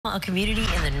A community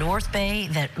in the North Bay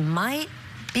that might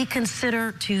be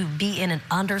considered to be in an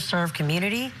underserved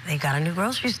community. They got a new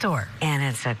grocery store. And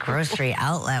it's a grocery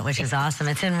outlet, which is awesome.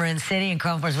 It's in Marin City in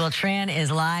Crawfordsville. Tran is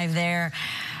live there.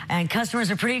 And customers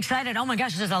are pretty excited. Oh my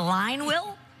gosh, there's a line,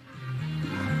 Will?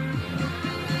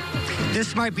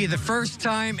 This might be the first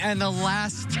time and the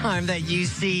last time that you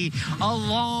see a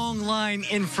long line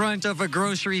in front of a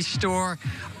grocery store.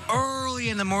 Early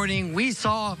in the morning, we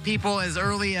saw people as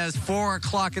early as 4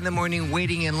 o'clock in the morning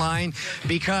waiting in line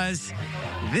because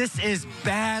this is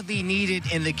badly needed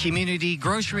in the community.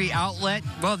 Grocery outlet,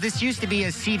 well, this used to be a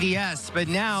CVS, but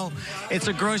now it's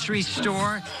a grocery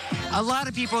store. A lot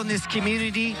of people in this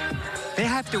community, they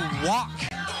have to walk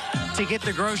to get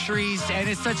the groceries, and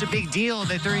it's such a big deal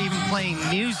that they're even playing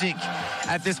music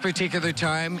at this particular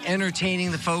time,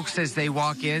 entertaining the folks as they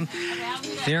walk in.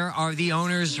 There are the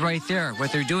owners right there.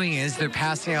 What they're doing is they're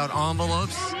passing out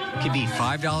envelopes. Could be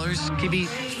 $5, could be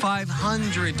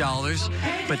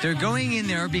 $500, but they're going in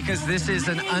there because this is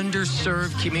an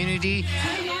underserved community.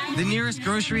 The nearest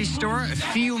grocery store a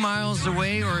few miles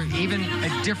away or even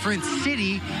a different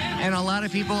city, and a lot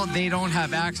of people, they don't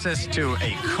have access to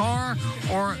a car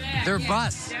or their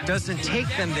bus doesn't take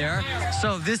them there.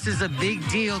 So this is a big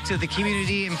deal to the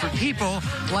community and for people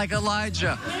like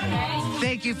Elijah.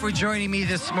 Thank you for joining me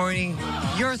this morning.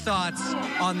 Your thoughts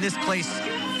on this place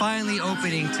finally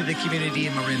opening to the community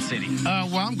in Marin City?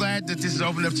 Well, I'm glad that this is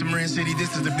opened up to Marin City.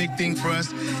 This is the big thing for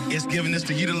us. It's giving us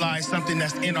to utilize something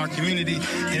that's in our community,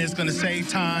 and it's going to save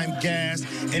time, gas,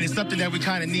 and it's something that we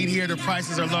kind of need here. The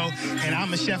prices are low, and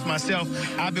I'm a chef myself.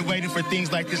 I've been waiting for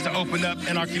things like this to open up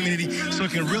in our community so it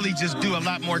can really just do a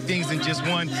lot more things than just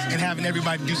one and having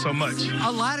everybody do so much.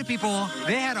 A lot of people,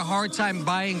 they had a hard time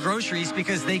buying groceries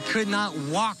because they could not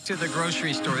walk to the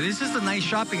grocery store. This is a nice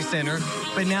shopping center,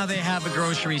 but now they have a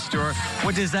grocery store.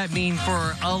 What does that mean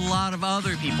for a lot of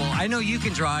other people? I know you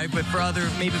can drive, but for other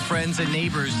maybe friends and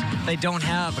neighbors, they don't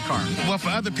have a car. Well, for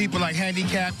other people like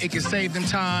handicapped, it can save them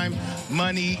time,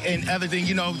 money, and other things,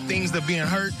 things that are being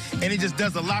hurt. And it just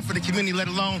does a lot for the community, let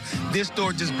alone this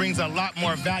store just brings a lot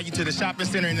more value to the shopping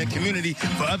center and the community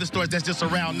for other stores that's just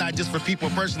around, not just for people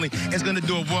personally. It's going to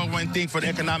do a whirlwind thing for the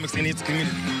economics in its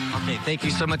community. Okay, thank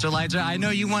you so much, Elijah. I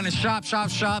know you want to shop,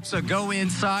 so go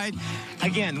inside.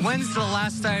 Again, when's the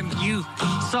last time you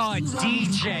saw a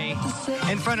DJ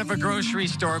in front of a grocery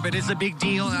store? But it's a big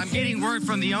deal, and I'm getting word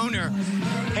from the owner.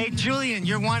 Hey, Julian,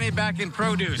 you're wanted back in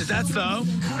produce. Is that so?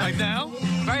 Right now?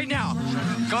 Right now.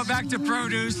 Go back to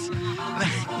produce.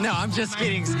 No, I'm just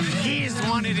kidding. He is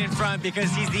wanted in front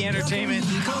because he's the entertainment.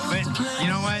 But you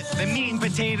know what? The meat and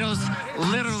potatoes,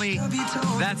 literally,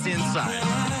 that's inside.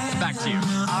 Back to you.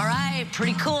 All right,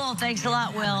 pretty cool. Thanks a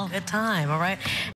lot, Will. Good time, all right?